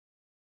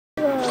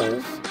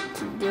guys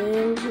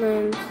today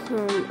learn some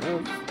of.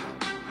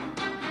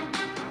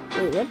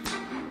 Wait, what?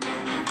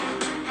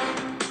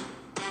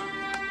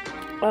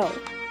 Oh.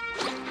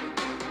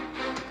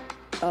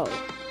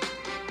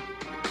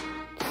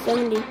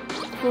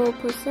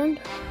 74%.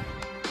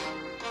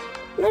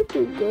 Not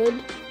too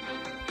good.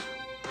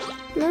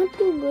 Not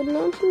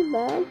too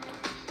bad.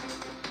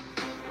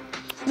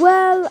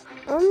 Well,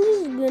 I'm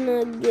just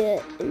gonna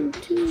get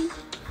into.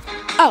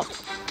 Oh,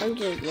 I'm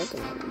just looking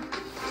at them.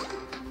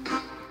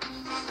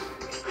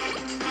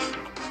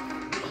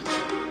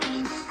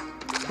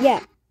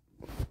 Yeah.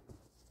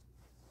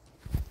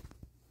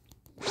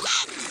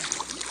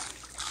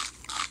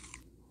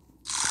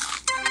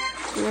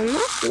 I'm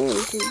not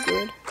doing too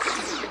good.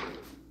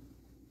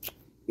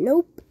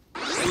 Nope.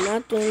 I'm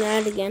not doing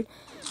that again.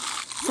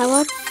 I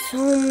watched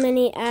so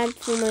many ads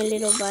for my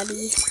little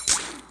buddy.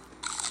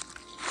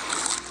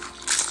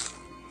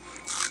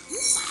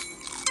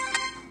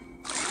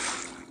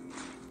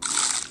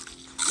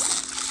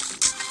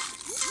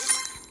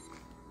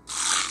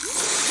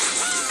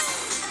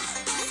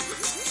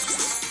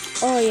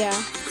 Oh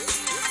yeah.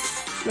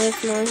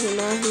 Nice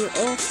mahi.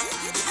 Oh.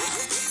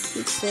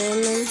 Keep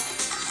saying them.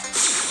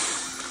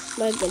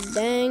 Like a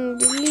dang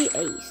really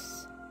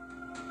ace.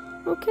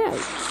 Okay.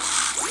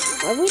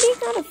 I really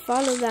gotta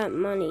follow that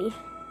money.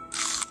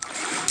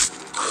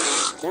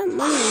 That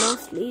money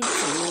must lead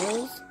somewhere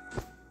else.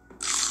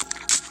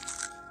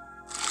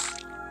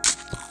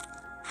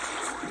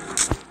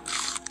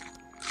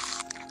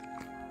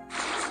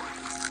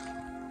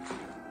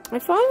 I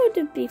followed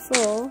it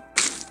before.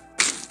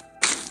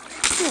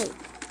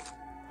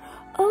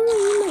 Oh,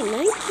 you might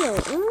nitro.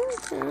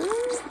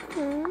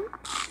 Okay.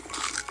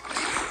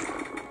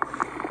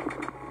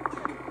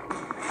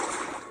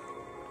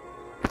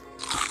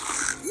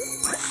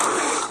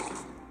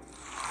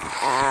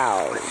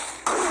 Ow.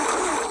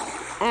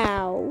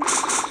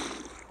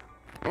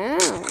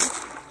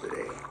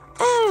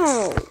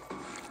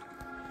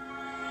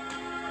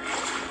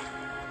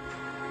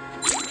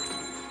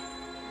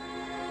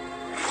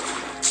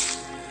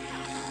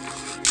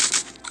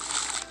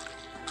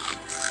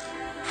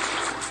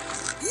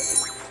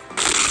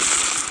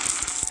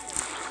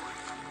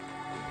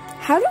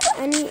 How do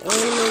any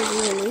animals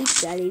even eat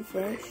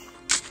jellyfish?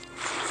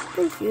 I'm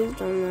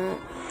confused on that.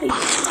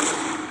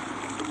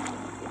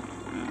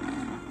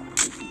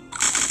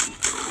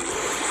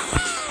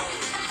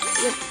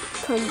 Yep,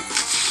 come.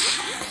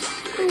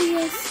 Oh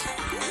yes.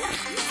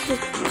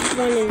 Just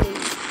running.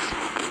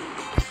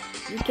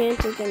 You can't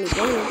take any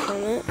damage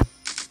from it.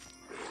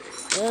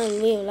 Well, in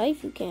real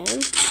life you can.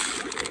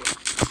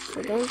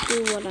 So don't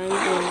do what I'm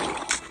doing.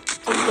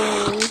 It's a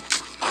game.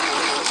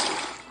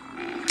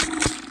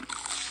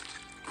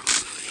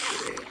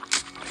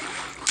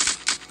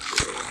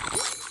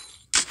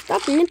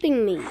 Stop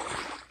nipping me.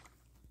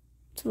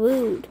 It's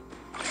rude.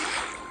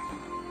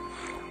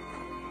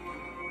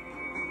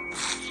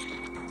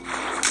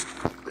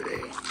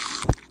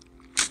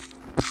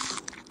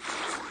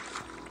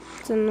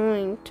 It's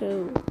annoying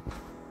too.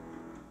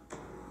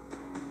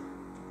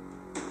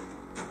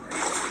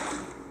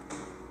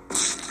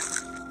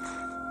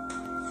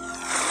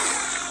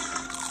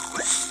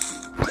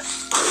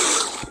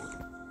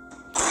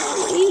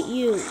 I'll eat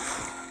you.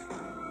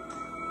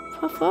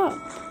 Puff up.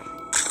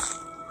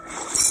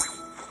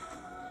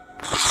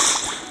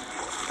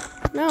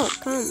 No,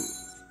 come.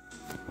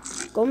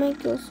 Go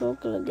make your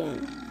circle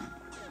again.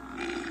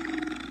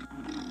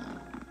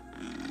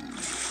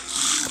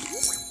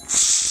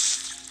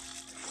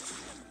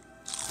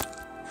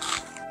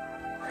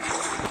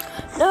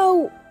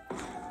 No!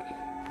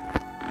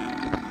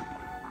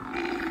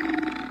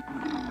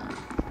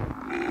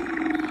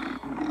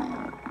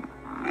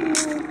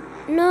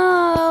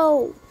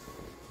 No!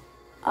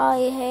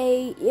 I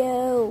hate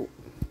you.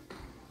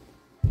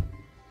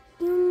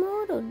 You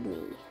murdered me.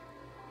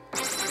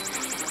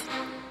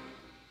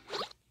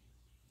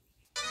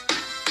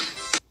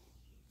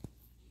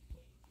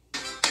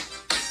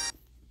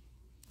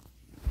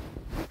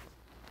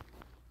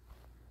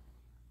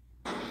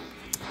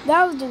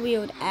 That was a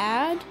weird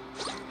ad,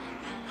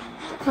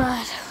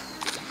 but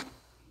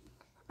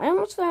I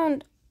almost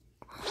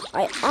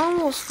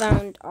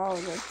found all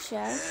the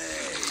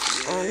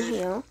chests on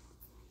here,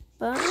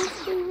 but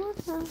let's see what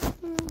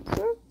happens.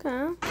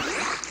 Okay.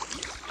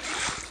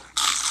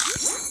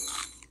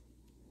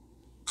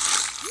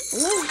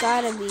 And this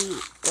gotta be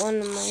one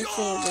of my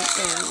favorite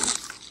things.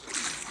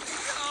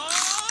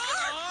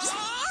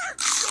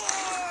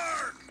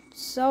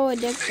 So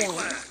addicting.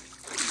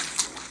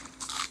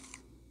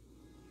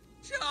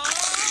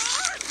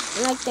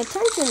 Like the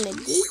attention to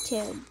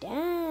detail,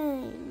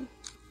 dang.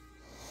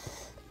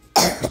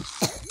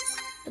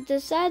 But the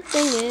sad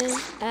thing is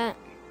that,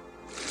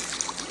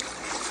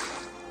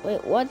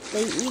 wait, what?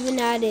 They even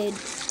added,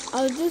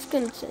 I was just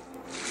gonna say,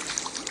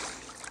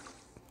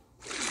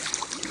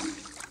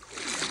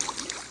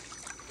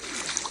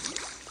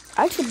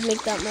 I should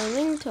make that my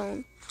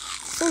ringtone.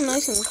 So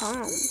nice and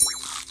calm.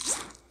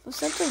 For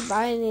such a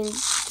violent,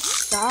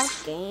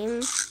 soft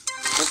game,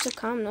 such a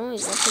calm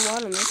noise, like the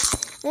water mix.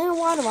 And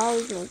water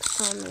always makes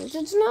comments.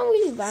 It's not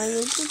really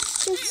violence,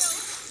 it's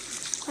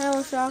just how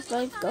a shark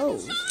life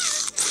goes.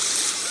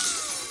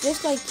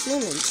 Just like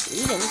humans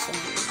eating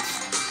things.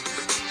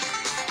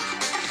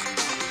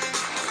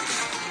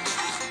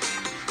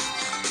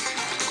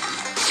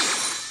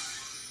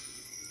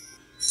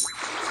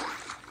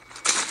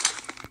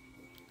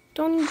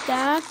 Don't eat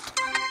that.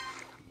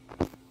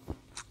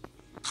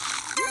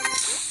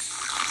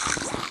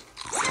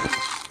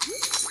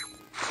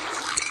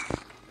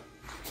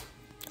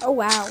 Oh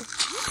wow.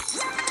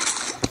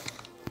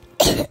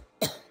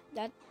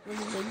 That was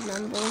a big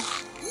number.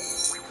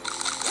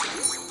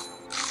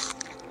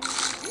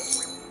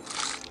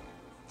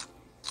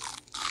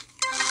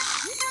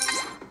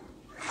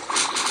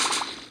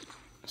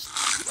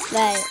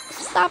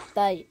 Stop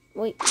that.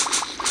 Wait.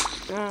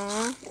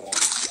 Aww.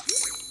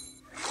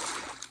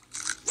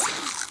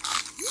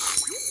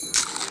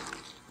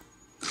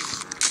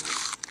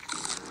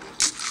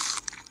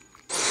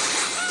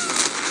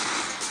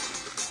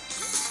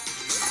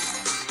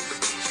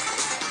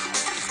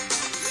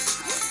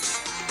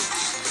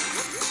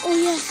 Oh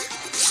yes.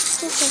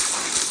 Okay.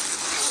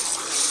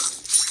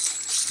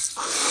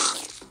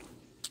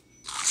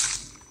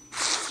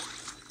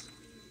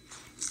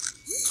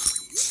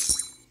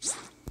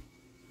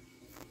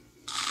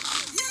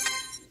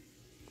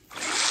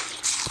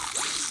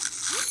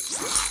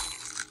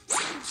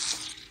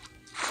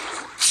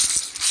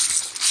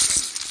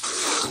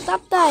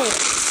 Stop that.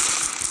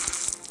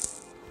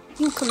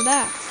 You come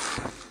back.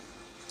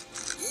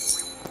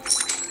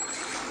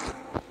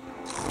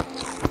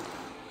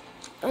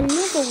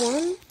 Another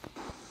one.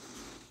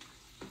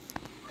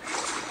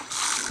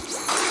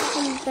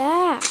 Come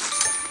back.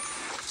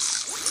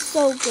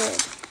 So good.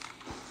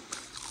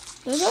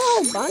 There's a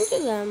whole bunch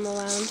of them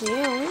around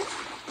here.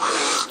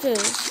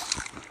 There's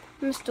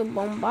Mr.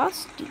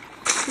 Bombastic,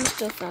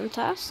 Mr.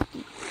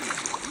 Fantastic.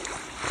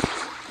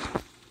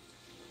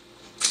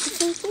 I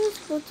think there's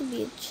supposed to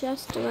be a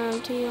chest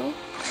around here.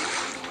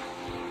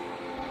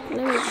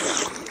 Let me go.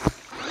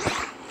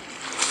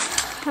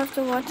 Have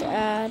to watch an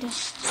ad.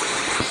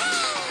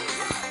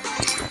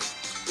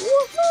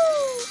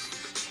 Woohoo!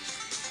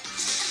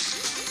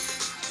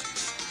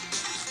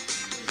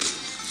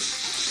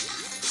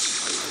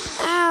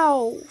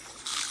 Ow!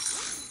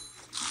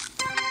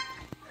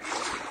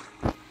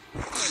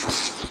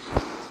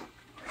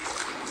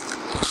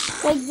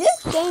 Like,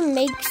 this game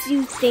makes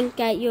you think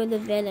that you're the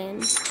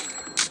villain.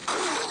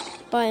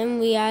 But in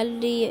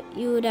reality,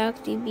 you would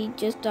actually be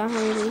just a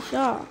hungry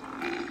shark.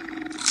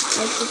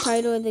 Like the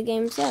title of the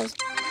game says,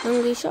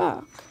 Hungry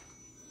Shark.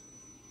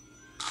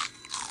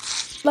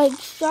 Like,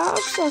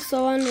 sharks are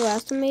so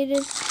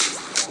underestimated.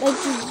 Like,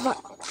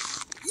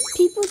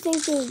 people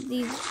think of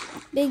these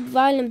big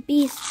violent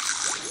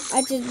beasts.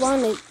 I just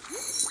want to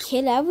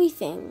kill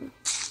everything.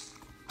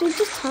 They're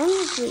just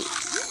hungry.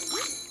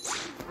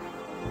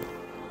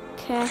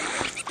 Okay.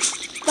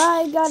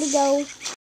 Bye, gotta go.